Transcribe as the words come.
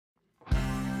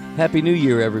Happy New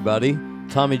Year, everybody.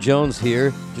 Tommy Jones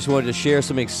here. Just wanted to share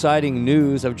some exciting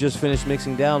news. I've just finished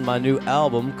mixing down my new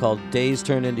album called Days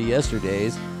Turn Into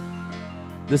Yesterdays.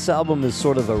 This album is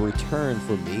sort of a return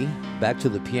for me back to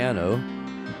the piano.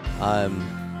 I'm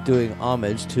doing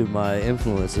homage to my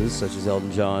influences such as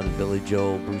Elton John, Billy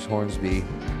Joel, Bruce Hornsby,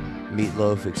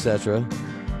 Meatloaf, etc.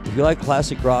 If you like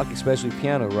classic rock, especially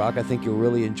piano rock, I think you'll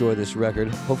really enjoy this record.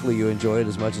 Hopefully you enjoy it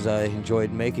as much as I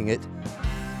enjoyed making it.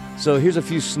 So here's a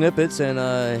few snippets, and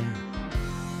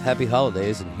happy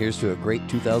holidays, and here's to a great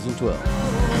 2012.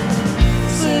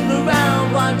 Sitting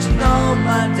around watching all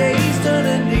my days turn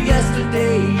into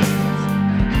yesterdays,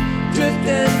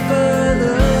 drifting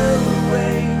further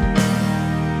away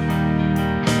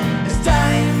as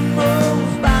time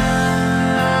moves by.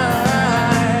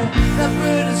 Now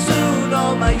pretty soon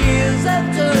all my years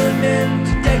have turned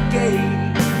into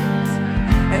decades,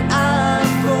 and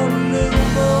I've grown a little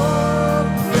more.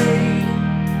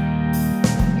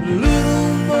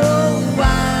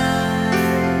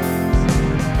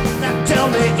 Tell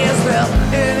me, is there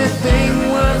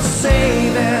anything worth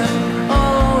saving?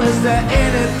 Oh, is there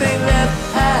anything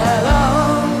left at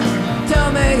all?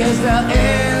 Tell me, is there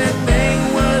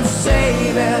anything worth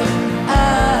saving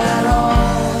at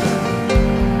all?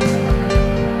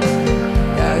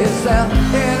 Yeah, is there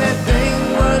anything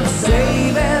worth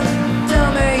saving? Tell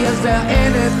me, is there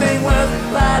anything worth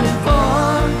fighting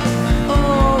for?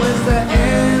 Oh, is there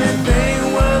anything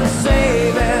worth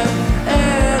saving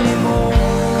anymore?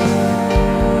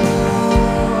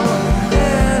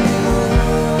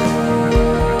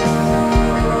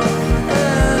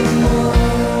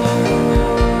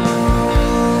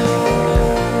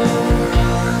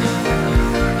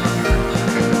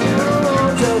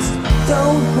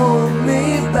 Don't hold me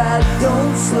back,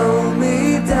 don't slow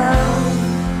me down,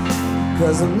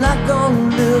 'cause I'm not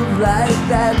gonna live like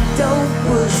that. Don't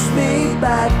push me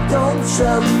back, don't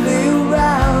shove me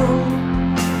around,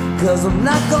 'cause I'm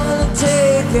not gonna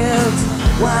take it.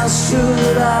 Why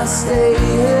should I stay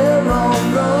here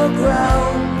on the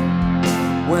ground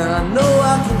when I know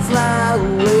I can fly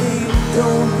away?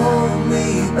 Don't hold me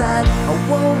back, I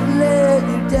won't let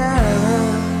you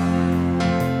down.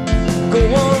 Go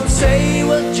on, say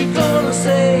what you're gonna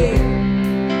say.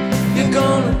 You're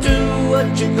gonna do what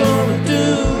you're gonna